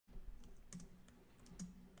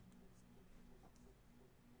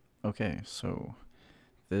Okay, so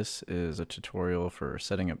this is a tutorial for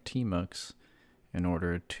setting up tmux in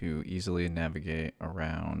order to easily navigate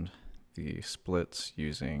around the splits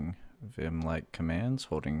using Vim-like commands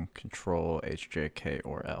holding Control, HJK,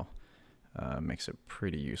 or L. Makes it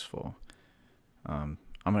pretty useful. I'm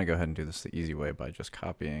going to go ahead and do this the easy way by just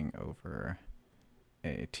copying over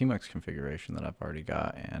a tmux configuration that I've already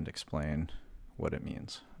got and explain what it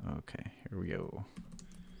means. Okay, here we go.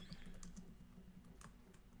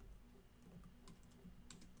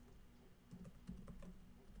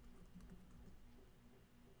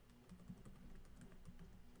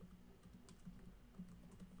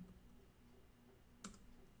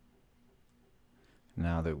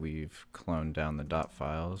 Now that we've cloned down the dot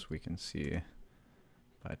files, we can see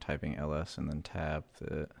by typing ls and then tab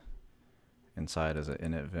that inside is an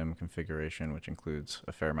init vim configuration, which includes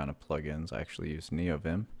a fair amount of plugins. I actually use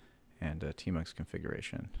NeoVim and a tmux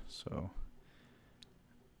configuration. So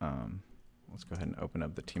let's go ahead and open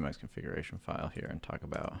up the tmux configuration file here and talk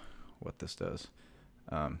about what this does.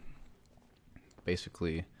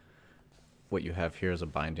 Basically, what you have here is a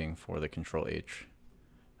binding for the Control H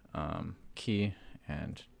key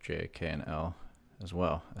and J, K, and L as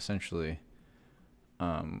well. Essentially,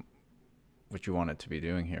 what you want it to be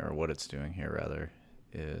doing here, or what it's doing here rather,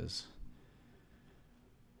 is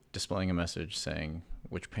displaying a message saying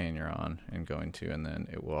which pane you're on and going to, and then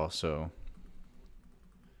it will also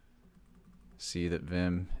see that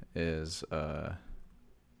Vim is,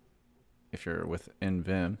 if you're within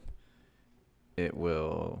Vim, it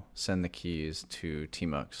will send the keys to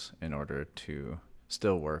tmux in order to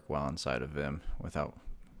still work while inside of Vim without,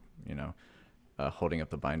 holding up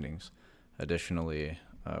the bindings. Additionally,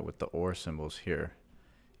 with the OR symbols here,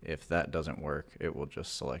 if that doesn't work, it will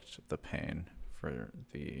just select the pane for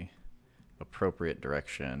the appropriate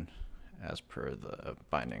direction as per the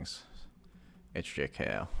bindings,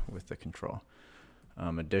 HJKL with the control.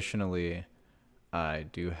 Additionally, I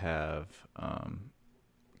do have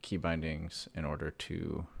key bindings in order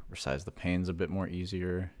to resize the panes a bit more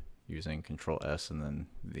easier using Control S and then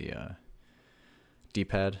the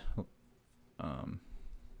D-pad,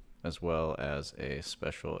 as well as a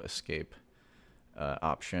special escape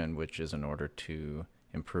option, which is in order to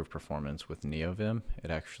improve performance with NeoVim.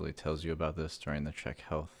 It actually tells you about this during the check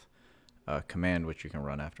health command, which you can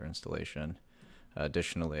run after installation.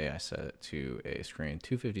 Additionally, I set it to a screen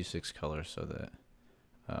 256 color so that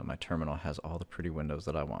my terminal has all the pretty windows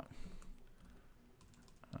that I want.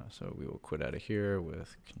 So we will quit out of here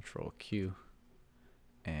with Control Q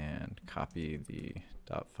and copy the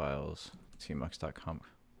 .files tmux.conf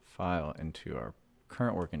file into our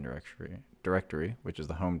current working directory, which is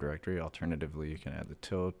the home directory. Alternatively, you can add the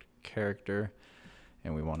tilde character,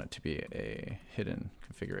 and we want it to be a hidden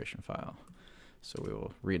configuration file. So we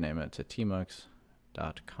will rename it to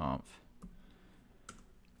tmux.conf.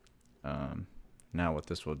 Now what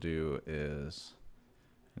this will do is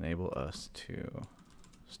enable us to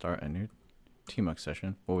start a new tmux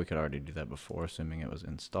session. Well, we could already do that before, assuming it was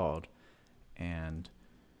installed. And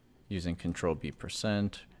using Control B %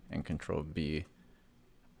 and Control B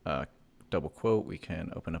double quote, we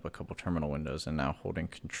can open up a couple terminal windows. And now holding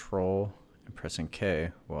Control and pressing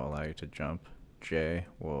K will allow you to jump. J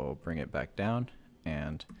will bring it back down,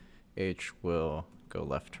 and H will go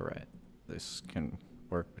left to right. This can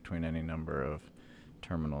work between any number of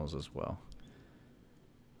terminals as well.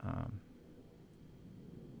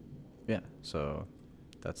 Yeah, so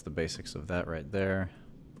that's the basics of that right there.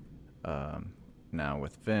 Now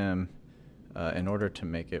with Vim, in order to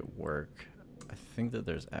make it work, I think that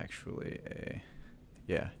there's actually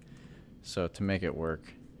so to make it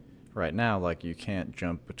work right now, like, you can't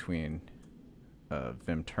jump between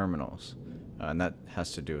Vim terminals, and that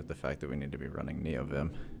has to do with the fact that we need to be running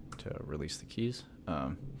NeoVim to release the keys.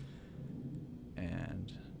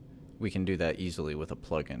 And we can do that easily with a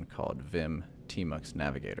plugin called Vim tmux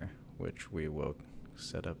Navigator, which we will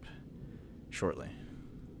set up shortly.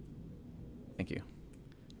 Thank you.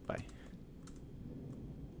 Bye.